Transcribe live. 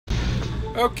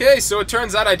Okay, so it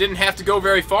turns out I didn't have to go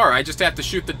very far. I just have to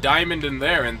shoot the diamond in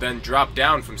there and then drop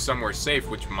down from somewhere safe,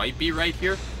 which might be right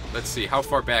here. Let's see, how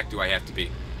far back do I have to be?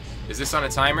 Is this on a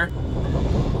timer?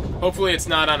 Hopefully it's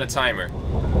not on a timer.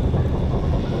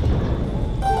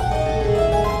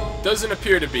 Doesn't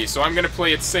appear to be, so I'm gonna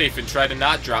play it safe and try to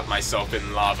not drop myself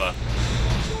in lava.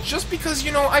 Just because,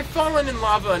 you know, I've fallen in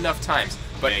lava enough times.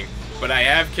 But I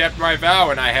have kept my vow,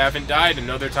 and I haven't died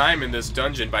another time in this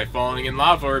dungeon by falling in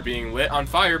lava or being lit on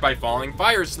fire by falling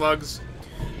fire slugs.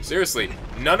 Seriously,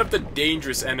 none of the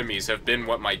dangerous enemies have been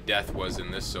what my death was in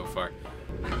this so far.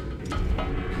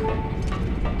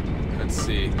 Let's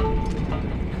see.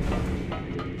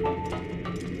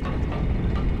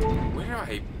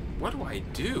 What do I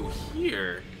do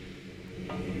here?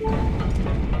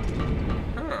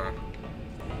 Huh.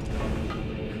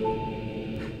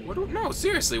 No,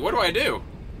 seriously, what do I do?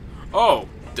 Oh,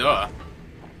 duh.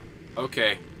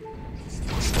 Okay.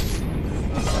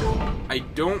 I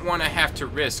don't want to have to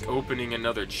risk opening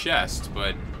another chest,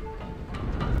 but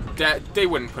that they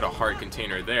wouldn't put a heart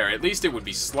container there. At least it would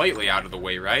be slightly out of the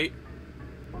way, right?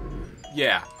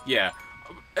 Yeah.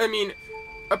 I mean,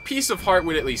 a piece of heart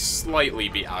would at least slightly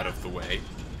be out of the way.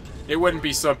 It wouldn't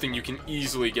be something you can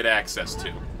easily get access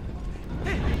to.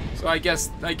 So I guess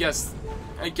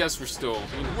we're still,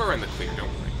 I mean, we're in the clear, don't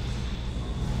worry.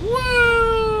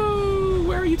 Whoa!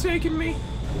 Where are you taking me?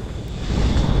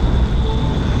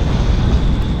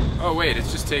 Oh wait,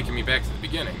 it's just taking me back to the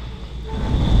beginning.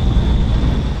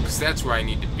 Because that's where I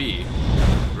need to be,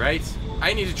 right?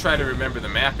 I need to try to remember the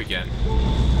map again.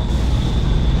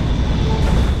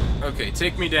 Okay,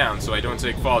 take me down so I don't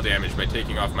take fall damage by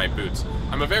taking off my boots.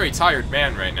 I'm a very tired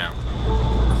man right now.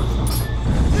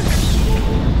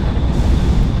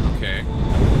 Okay.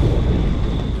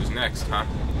 Who's next, huh?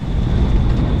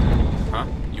 Huh?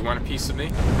 You want a piece of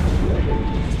me?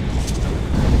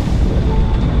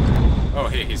 Oh,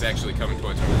 hey, he's actually coming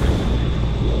towards me.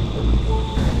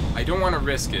 I don't want to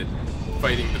risk it,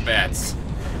 fighting the bats.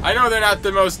 I know they're not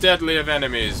the most deadly of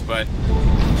enemies, but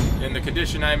in the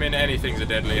condition I'm in, anything's a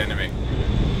deadly enemy.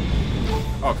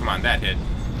 Oh, come on, that hit.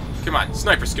 Come on,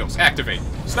 sniper skills, activate.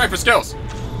 Sniper skills!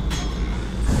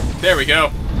 There we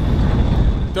go.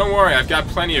 Don't worry, I've got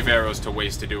plenty of arrows to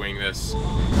waste to doing this.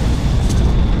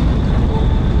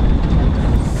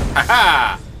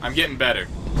 Haha! I'm getting better.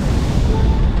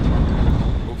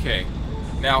 Okay.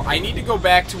 Now, I need to go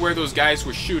back to where those guys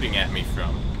were shooting at me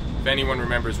from. If anyone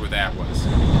remembers where that was.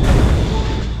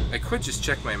 I could just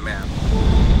check my map.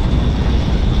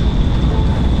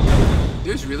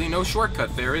 There's really no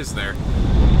shortcut there, is there?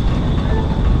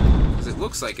 Because it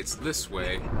looks like it's this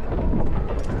way.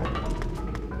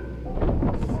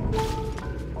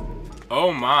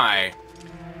 Oh my.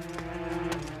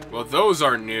 Well, those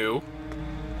are new.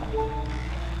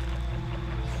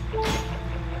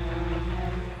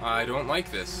 I don't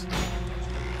like this.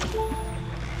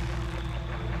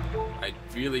 I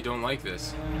really don't like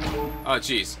this. Oh,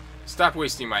 jeez. Stop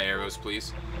wasting my arrows,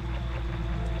 please.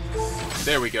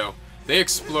 There we go. They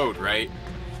explode, right?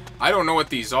 I don't know what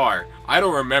these are. I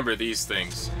don't remember these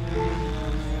things.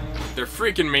 They're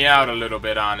freaking me out a little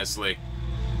bit, honestly.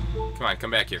 Come on,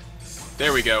 come back here.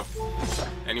 There we go.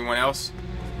 Anyone else?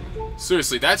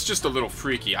 Seriously, that's just a little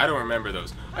freaky. I don't remember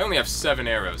those. I only have 7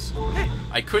 arrows.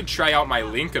 I could try out my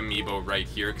Link amiibo right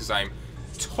here, because I'm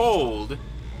told,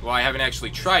 well, I haven't actually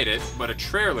tried it, but a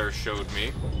trailer showed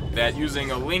me that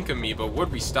using a Link amiibo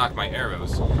would restock my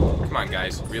arrows. Come on,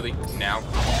 guys. Really? Now?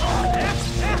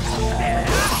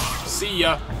 See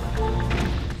ya!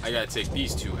 I gotta take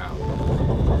these 2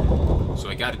 out. So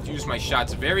I gotta use my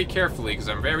shots very carefully, because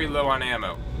I'm very low on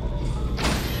ammo.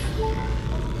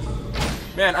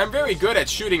 Man, I'm very good at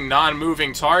shooting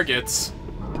non-moving targets.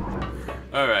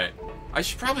 Alright. I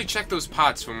should probably check those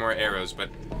pots for more arrows, but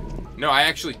no, I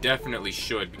actually definitely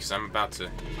should, because I'm about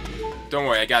to... Don't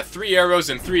worry, I got 3 arrows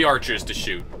and 3 archers to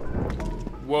shoot.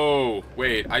 Whoa,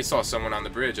 wait, I saw someone on the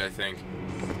bridge, I think.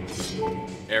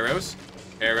 Arrows?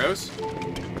 Arrows?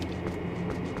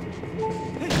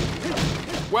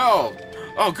 Well,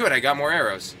 oh good, I got more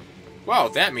arrows. Well,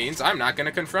 that means I'm not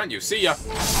gonna confront you. See ya!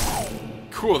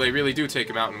 Cool, they really do take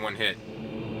him out in one hit.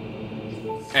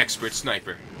 Expert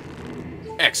sniper.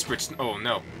 Oh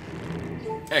no.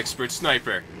 Expert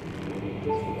sniper.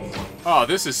 Oh,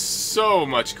 this is so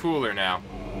much cooler now.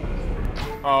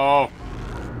 Oh.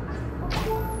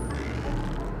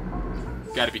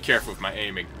 Gotta be careful with my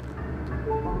aiming.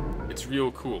 It's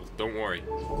real cool, don't worry.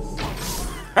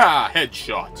 Ha!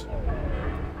 Headshot.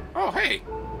 Oh, hey.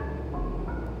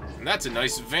 And that's a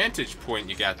nice vantage point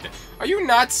you got there. Are you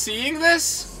not seeing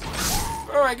this?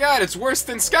 Oh my god, it's worse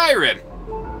than Skyrim.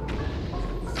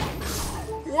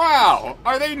 Wow!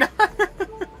 Are they not?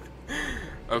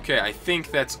 Okay, I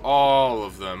think that's all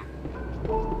of them.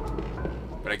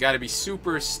 But I gotta be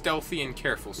super stealthy and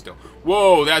careful still.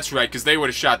 Whoa, that's right, because they would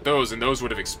have shot those and those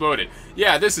would have exploded.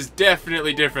 Yeah, this is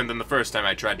definitely different than the first time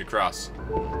I tried to cross.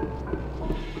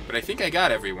 But I think I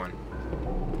got everyone.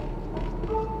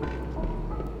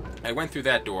 I went through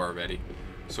that door already.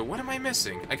 So what am I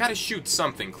missing? I gotta shoot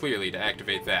something, clearly, to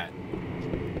activate that.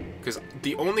 Because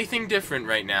the only thing different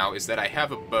right now is that I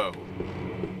have a bow.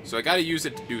 So I gotta use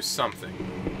it to do something.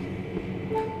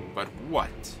 But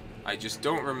what? I just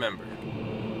don't remember.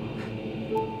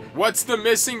 What's the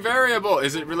missing variable?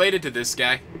 Is it related to this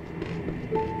guy?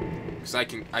 Because I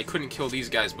couldn't kill these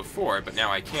guys before, but now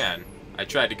I can. I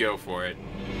tried to go for it.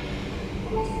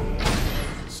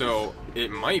 So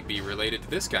it might be related to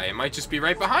this guy. It might just be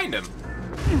right behind him.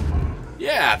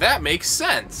 Yeah, that makes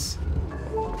sense.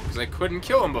 Because I couldn't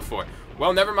kill him before.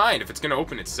 Well, never mind. If it's going to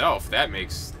open itself, that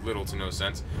makes little to no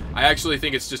sense. I actually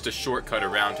think it's just a shortcut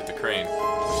around to the crane.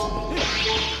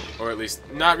 Or at least,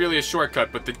 not really a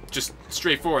shortcut, but just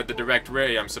straightforward, the direct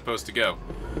way I'm supposed to go.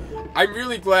 I'm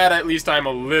really glad at least I'm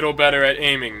a little better at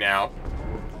aiming now.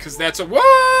 Because that's a... Whoa!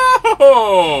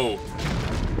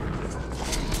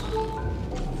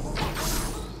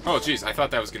 Oh, jeez, I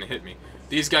thought that was going to hit me.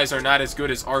 These guys are not as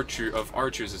good as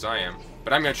archers as I am.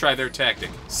 But I'm going to try their tactic.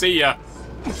 See ya!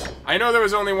 I know there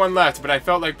was only one left, but I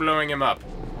felt like blowing him up.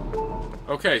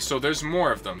 Okay, so there's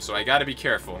more of them, so I gotta be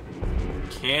careful.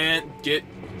 Can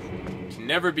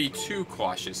never be too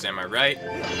cautious, am I right?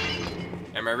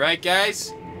 Am I right,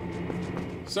 guys?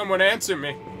 Someone answer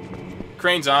me.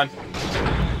 Crane's on.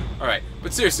 Alright,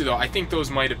 but seriously though, I think those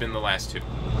might have been the last two.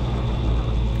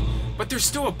 But there's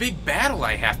still a big battle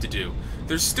I have to do.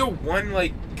 There's still one,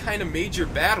 like, kind of major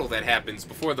battle that happens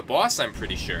before the boss, I'm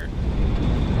pretty sure.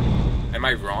 Am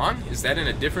I wrong? Is that in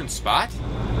a different spot?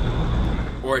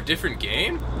 Or a different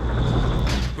game?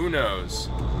 Who knows?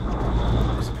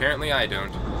 Because apparently I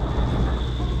don't.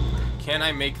 Can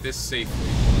I make this safely?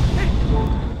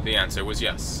 The answer was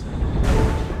yes.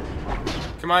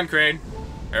 Come on, Crane.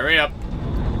 Hurry up.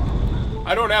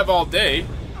 I don't have all day.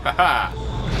 Haha.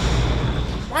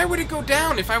 Why would it go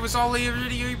down if I was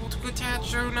already able to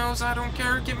attach? Who knows? I don't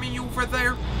care. Get me over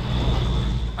there.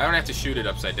 I don't have to shoot it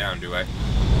upside down, do I?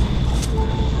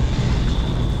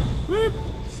 Boop,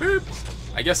 boop.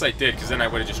 I guess I did, because then I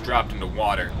would have just dropped into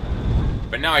water.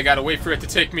 But now I gotta wait for it to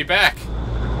take me back.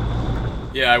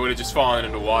 Yeah, I would have just fallen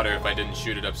into water if I didn't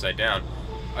shoot it upside down.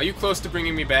 Are you close to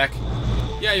bringing me back?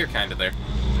 Yeah, you're kind of there.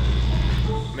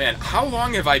 Man, how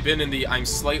long have I been in the I'm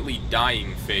slightly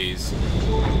dying phase?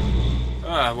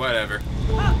 Whatever.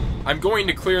 I'm going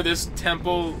to clear this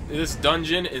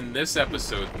dungeon in this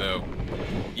episode, though.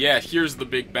 Yeah, here's the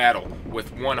big battle,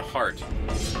 with one heart.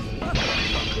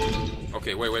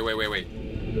 Okay, wait.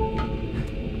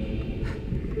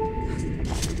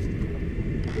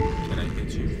 Can I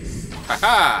hit you?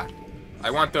 Haha!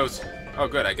 I want those. Oh,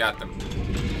 good, I got them.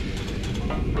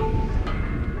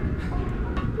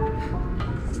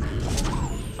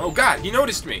 Oh, God, he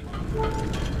noticed me!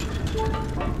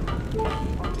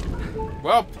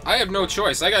 Well, I have no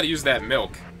choice. I gotta use that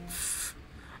milk.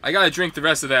 I gotta drink the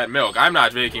rest of that milk. I'm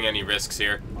not taking any risks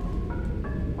here.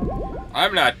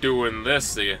 I'm not doing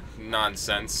this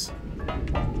nonsense.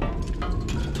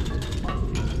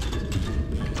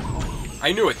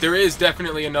 I knew it. There is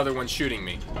definitely another one shooting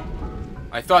me.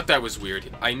 I thought that was weird.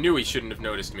 I knew he shouldn't have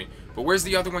noticed me. But where's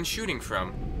the other one shooting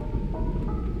from?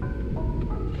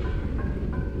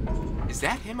 Is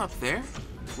that him up there?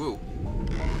 Whoa.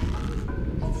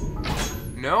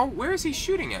 No? Where is he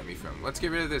shooting at me from? Let's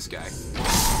get rid of this guy.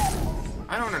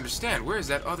 I don't understand. Where is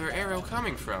that other arrow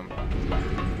coming from?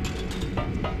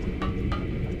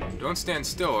 Don't stand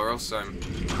still or else I'm...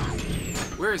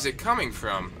 Where is it coming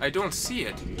from? I don't see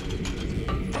it.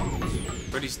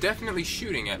 But he's definitely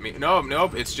shooting at me.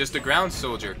 Nope, it's just a ground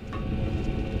soldier.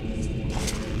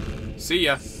 See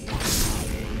ya.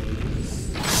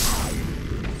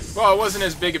 Well, it wasn't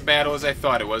as big a battle as I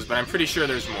thought it was, but I'm pretty sure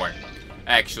there's more.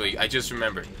 Actually, I just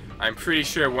remembered. I'm pretty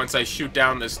sure once I shoot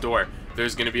down this door,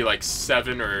 there's gonna be like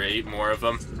 7 or 8 more of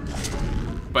them.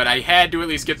 But I had to at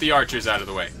least get the archers out of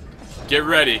the way. Get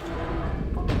ready.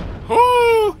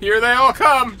 Whoo! Here they all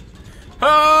come!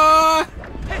 Ah!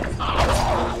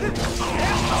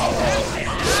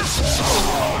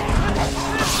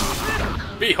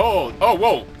 Behold! Oh,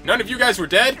 whoa! None of you guys were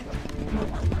dead?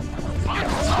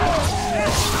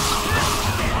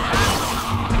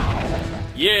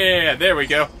 Yeah, there we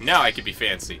go. Now I can be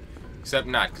fancy. Except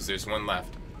not, because there's one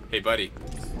left. Hey, buddy.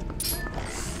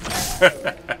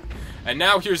 And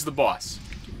now here's the boss.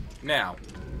 Now,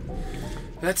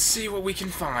 Let's see what we can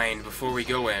find before we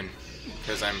go in.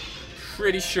 Because I'm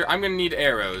pretty sure... I'm going to need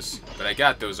arrows, but I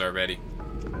got those already.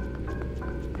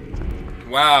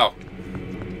 Wow.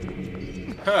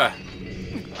 Huh.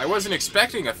 I wasn't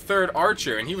expecting a third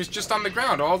archer, and he was just on the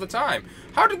ground all the time.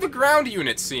 How did the ground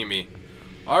unit see me?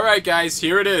 Alright, guys,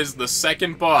 here it is, the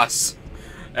second boss.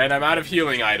 And I'm out of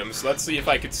healing items. Let's see if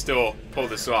I could still pull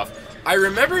this off. I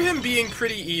remember him being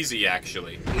pretty easy,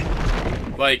 actually.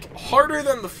 Like, harder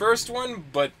than the first one,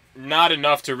 but not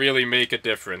enough to really make a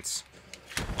difference.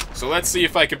 So let's see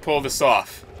if I can pull this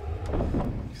off.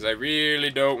 Because I really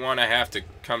don't want to have to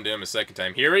come to him a second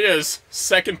time. Here he is,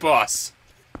 second boss.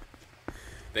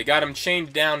 They got him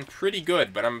chained down pretty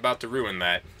good, but I'm about to ruin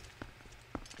that.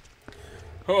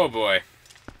 Oh boy.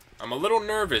 I'm a little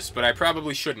nervous, but I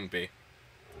probably shouldn't be.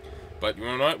 But you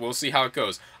know what? We'll see how it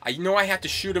goes. I know I have to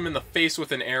shoot him in the face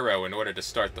with an arrow in order to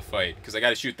start the fight, because I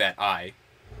gotta shoot that eye.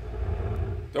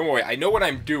 Don't worry, I know what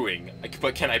I'm doing,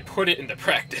 but can I put it into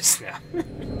practice now?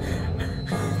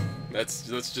 Let's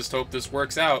just hope this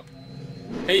works out.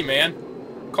 Hey man,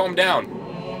 calm down.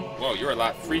 Whoa, you're a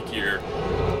lot freakier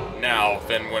now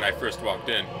than when I first walked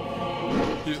in.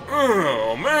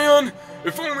 Oh man,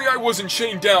 if only I wasn't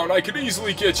chained down, I could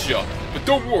easily get you. But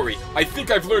don't worry, I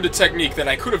think I've learned a technique that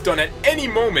I could have done at any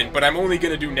moment, but I'm only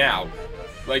gonna do now.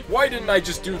 Like, why didn't I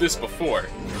just do this before?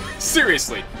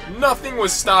 Seriously, nothing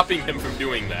was stopping him from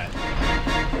doing that.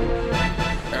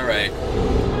 Alright.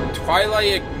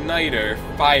 Twilight Igniter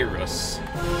Virus.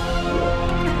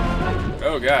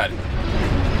 Oh god.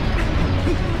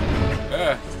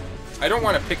 I don't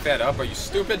want to pick that up, are you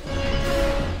stupid?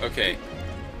 Okay.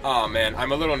 Aw, man,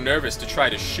 I'm a little nervous to try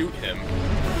to shoot him.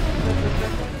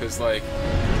 Because, like...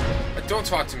 Don't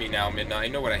talk to me now, Midnight, I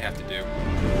know what I have to do.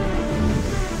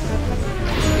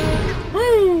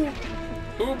 Woo!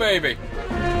 Ooh, baby.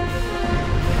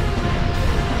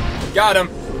 Got him!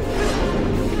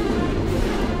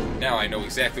 Now I know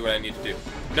exactly what I need to do.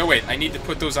 No, wait, I need to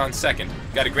put those on second.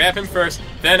 Gotta grab him first,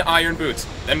 then iron boots,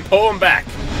 then pull him back.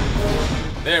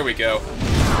 There we go.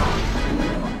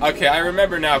 Okay, I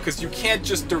remember now, because you can't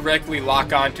just directly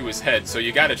lock onto his head, so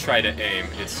you gotta try to aim.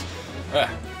 It's...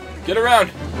 get around!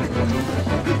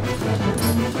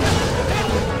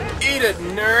 Eat it,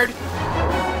 nerd!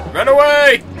 Run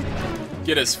away!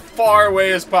 Get as far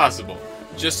away as possible,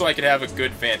 just so I could have a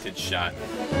good vantage shot.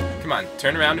 Come on,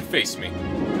 turn around and face me.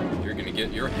 You're gonna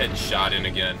get your head shot in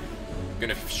again. I'm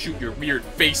gonna shoot your weird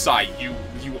face eye, you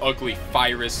ugly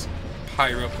virus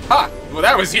pyro. Ha! Well,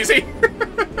 that was easy!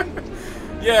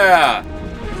 Yeah!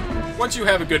 Once you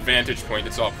have a good vantage point,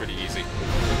 it's all pretty easy.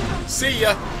 See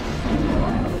ya!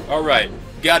 Alright,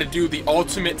 gotta do the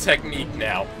ultimate technique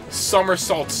now.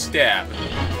 Somersault stab.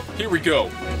 Here we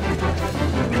go.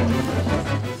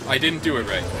 I didn't do it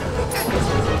right.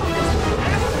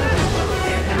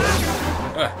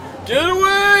 Get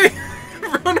away!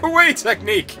 Run away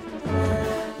technique!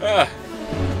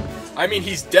 I mean,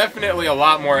 he's definitely a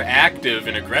lot more active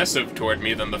and aggressive toward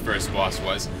me than the first boss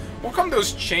was. How come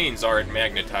those chains aren't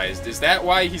magnetized? Is that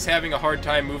why he's having a hard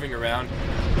time moving around?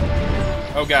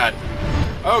 Oh god.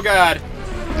 Oh god!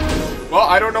 Well,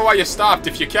 I don't know why you stopped.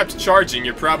 If you kept charging,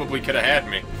 you probably could have had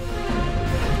me.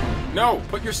 No,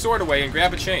 put your sword away and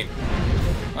grab a chain.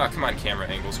 Oh, come on, camera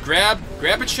angles. Grab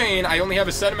a chain. I only have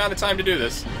a set amount of time to do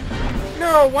this.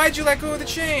 No, why'd you let go of the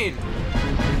chain?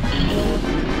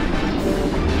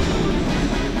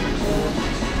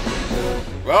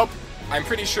 Well, I'm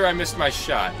pretty sure I missed my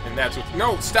shot, and that's what...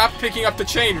 No, stop picking up the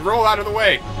chain. Roll out of the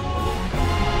way.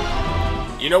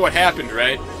 You know what happened,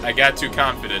 right? I got too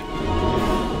confident.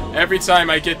 Every time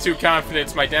I get too confident,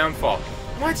 it's my downfall.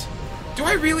 What? Do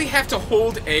I really have to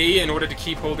hold A in order to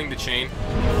keep holding the chain?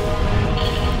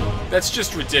 That's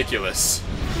just ridiculous.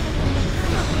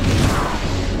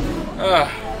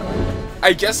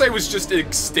 I guess I was just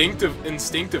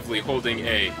instinctively holding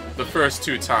A the first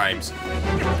 2 times.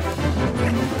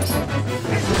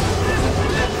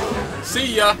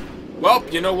 See ya! Well,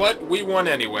 you know what? We won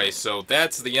anyway, so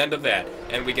that's the end of that.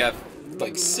 And we got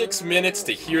like 6 minutes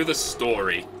to hear the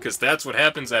story, because that's what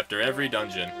happens after every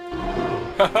dungeon.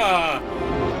 Haha!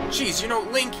 Jeez, you know,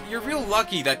 Link, you're real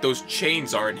lucky that those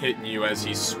chains aren't hitting you as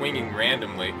he's swinging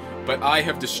randomly. But I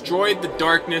have destroyed the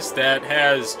darkness that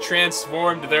has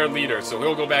transformed their leader, so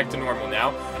he'll go back to normal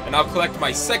now. And I'll collect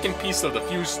my second piece of the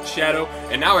fused shadow,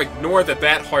 and now ignore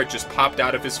that heart just popped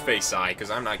out of his face eye,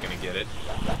 because I'm not going to get it.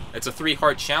 It's a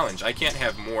 3-heart challenge. I can't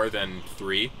have more than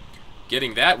 3.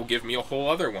 Getting that will give me a whole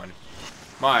other one.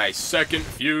 My second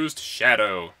fused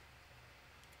shadow.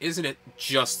 Isn't it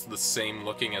just the same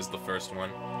looking as the first one?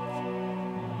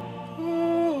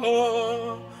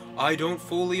 I don't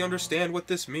fully understand what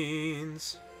this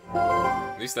means.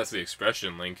 At least that's the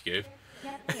expression Link gave.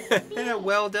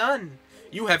 Well done.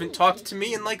 You haven't talked to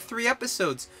me in like 3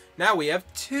 episodes. Now we have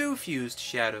 2 fused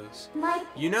shadows.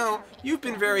 You know, you've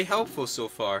been very helpful so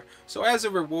far. So as a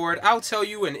reward, I'll tell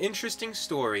you an interesting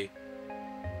story.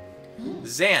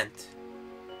 Zant.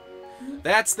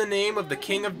 That's the name of the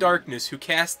King of Darkness who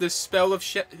cast this spell of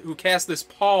this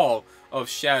pall of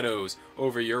shadows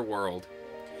over your world.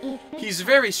 He's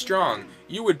very strong.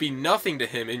 You would be nothing to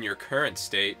him in your current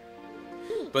state.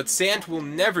 But Zant will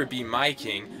never be my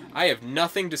king. I have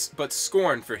nothing but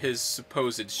scorn for his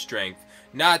supposed strength.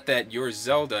 Not that your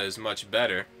Zelda is much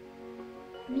better.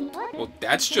 Well,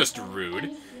 that's just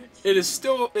rude. It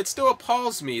still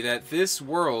appalls me that this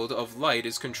world of light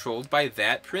is controlled by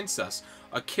that princess.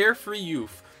 A carefree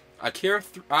youth. I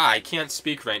can't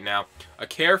speak right now. A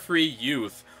carefree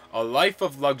youth. A life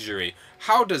of luxury.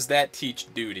 How does that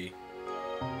teach duty?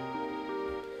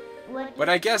 But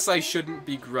I guess I shouldn't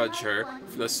begrudge her.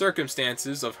 For the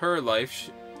circumstances of her life...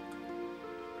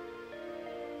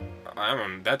 I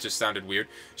don't know, that just sounded weird.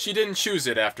 She didn't choose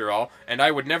it after all, and I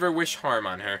would never wish harm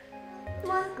on her.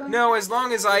 No, as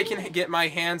long as I can get my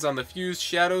hands on the fused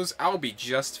shadows, I'll be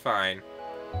just fine.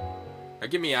 Now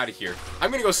get me out of here.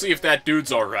 I'm gonna go see if that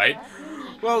dude's alright.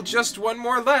 Well, just one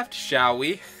more left, shall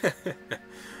we?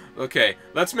 Okay,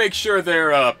 let's make sure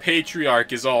their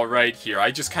patriarch is alright here.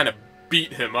 I just kind of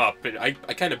beat him up. I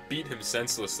kind of beat him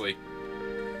senselessly.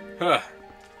 Huh.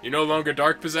 You no longer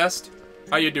dark possessed?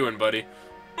 How you doing, buddy?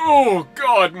 Oh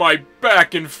god, my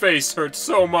back and face hurt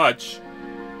so much.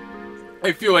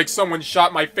 I feel like someone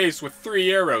shot my face with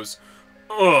 3 arrows.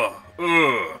 What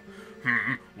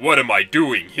am I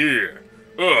doing here?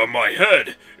 My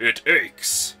head, it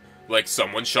aches. Like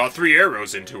someone shot 3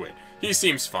 arrows into it. He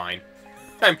seems fine.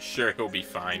 I'm sure he'll be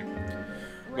fine.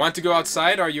 Want to go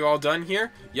outside? Are you all done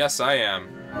here? Yes, I am.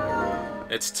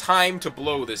 It's time to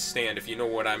blow this stand, if you know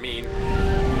what I mean.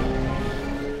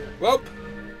 Well,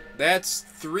 that's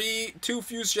 2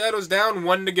 fused shadows down,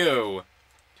 1 to go.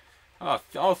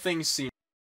 All things seem...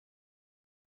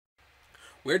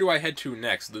 Where do I head to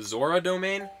next? The Zora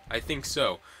domain? I think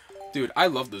so. Dude, I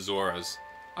love the Zoras.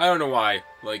 I don't know why.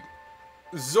 Like,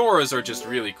 Zoras are just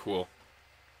really cool.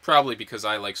 Probably because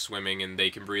I like swimming and they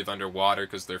can breathe underwater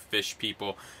because they're fish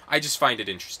people. I just find it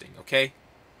interesting, okay?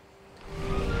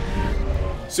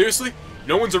 Seriously?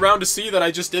 No one's around to see that I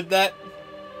just did that?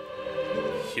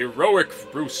 Heroic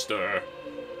Rooster.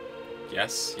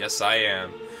 Yes, I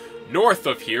am. North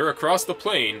of here, across the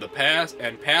plain, past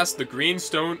the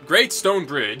Great Stone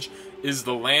Bridge, is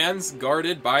the lands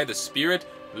guarded by the spirit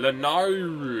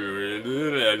Lenaru.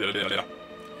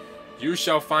 You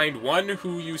shall find one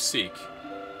who you seek.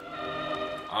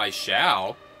 I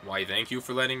shall? Why, thank you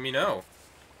for letting me know.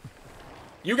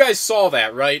 You guys saw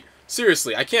that, right?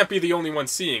 Seriously, I can't be the only one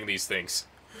seeing these things.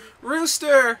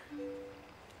 Rooster!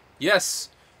 Yes,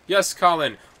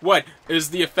 Colin. What, is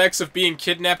the effects of being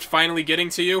kidnapped finally getting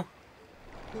to you?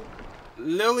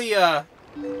 Lilia!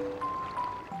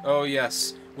 Oh,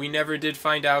 yes. We never did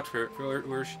find out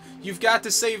you've got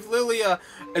to save Lilia!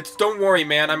 Don't worry,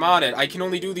 man, I'm on it. I can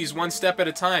only do these 1 step at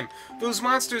a time. Those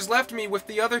monsters left me with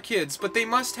the other kids, but they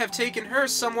must have taken her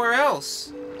somewhere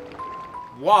else.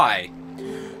 Why?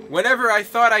 Whenever I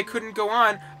thought I couldn't go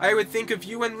on, I would think of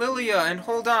you and Lilia, and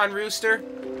hold on, Rooster.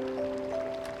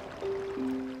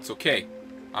 It's okay.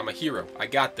 I'm a hero. I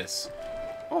got this.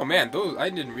 Oh man, I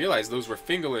didn't realize those were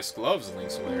fingerless gloves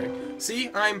Link's wearing. See,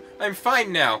 I'm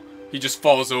fine now. He just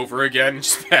falls over again and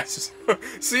just passes.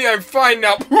 See, I'm fine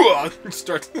now.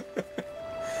 Starts.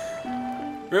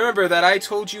 Remember what I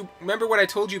told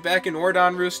you back in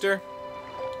Ordon, Rooster?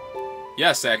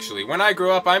 Yes, actually. When I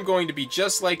grow up, I'm going to be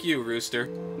just like you, Rooster.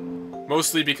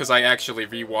 Mostly because I actually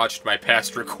rewatched my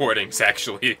past recordings,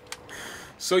 actually.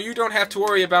 So you don't have to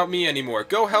worry about me anymore.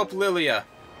 Go help Lilia.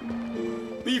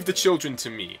 Leave the children to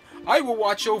me. I will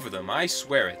watch over them, I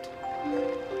swear it.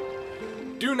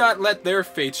 Do not let their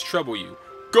fates trouble you.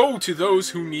 Go to those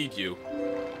who need you.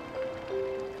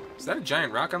 Is that a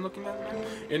giant rock I'm looking at?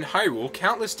 In Hyrule,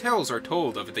 countless tales are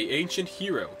told of the ancient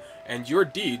hero, and your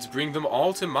deeds bring them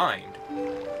all to mind.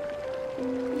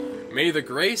 May the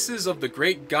graces of the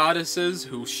great goddesses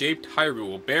who shaped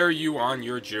Hyrule bear you on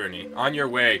your journey, on your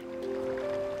way.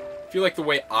 I feel like the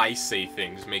way I say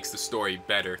things makes the story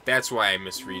better. That's why I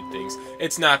misread things.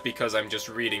 It's not because I'm just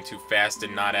reading too fast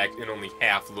and only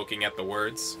half looking at the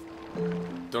words.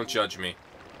 Don't judge me.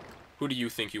 Who do you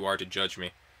think you are to judge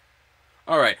me?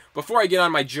 Alright, before I get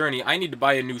on my journey, I need to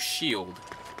buy a new shield.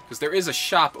 Because there is a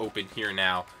shop open here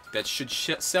now that should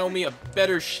sell me a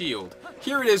better shield.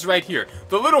 Here it is right here.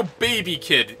 The little baby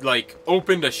kid, like,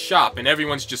 opened a shop and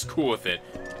everyone's just cool with it.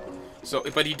 So,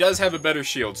 but he does have a better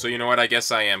shield, so you know what? I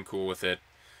guess I am cool with it.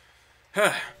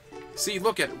 See,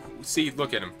 look at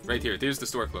him right here. There's the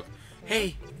stork. Look.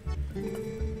 Hey,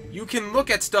 you can look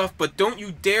at stuff, but don't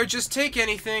you dare just take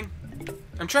anything.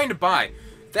 I'm trying to buy.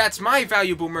 That's my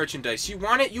valuable merchandise. You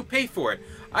want it? You pay for it.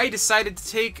 I decided to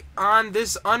take on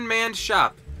this unmanned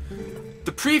shop.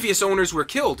 The previous owners were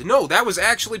killed. No, that was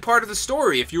actually part of the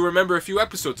story, if you remember a few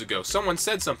episodes ago. Someone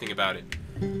said something about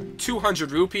it.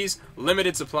 200 rupees,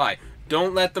 limited supply.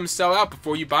 Don't let them sell out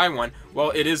before you buy one.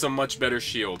 Well, it is a much better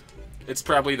shield. It's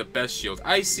probably the best shield.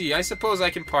 I see. I suppose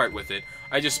I can part with it.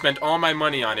 I just spent all my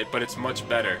money on it, but it's much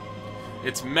better.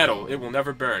 It's metal. It will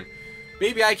never burn.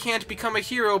 Maybe I can't become a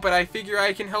hero, but I figure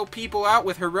I can help people out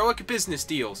with heroic business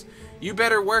deals. You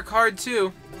better work hard,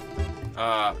 too.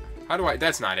 How do I...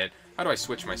 That's not it. How do I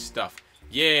switch my stuff?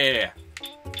 Yeah!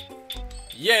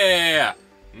 Yeah!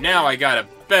 Now I got a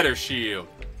better shield.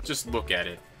 Just look at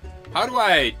it. How do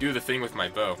I do the thing with my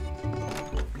bow?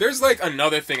 There's, like,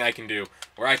 another thing I can do,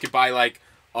 where I could buy, like,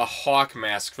 a hawk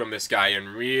mask from this guy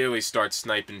and really start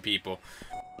sniping people.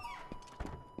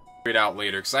 It out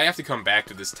later, because I have to come back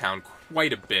to this town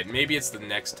quite a bit. Maybe it's the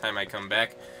next time I come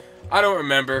back. I don't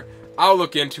remember. I'll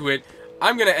look into it.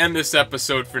 I'm going to end this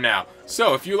episode for now.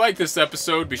 So, if you like this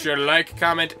episode, be sure to like,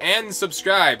 comment, and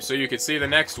subscribe so you can see the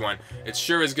next one. It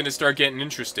sure is going to start getting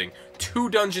interesting. 2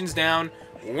 dungeons down,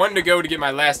 1 to go to get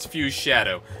my last fuse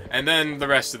shadow, and then the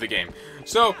rest of the game.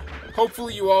 So,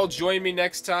 hopefully you all join me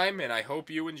next time, and I hope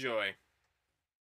you enjoy.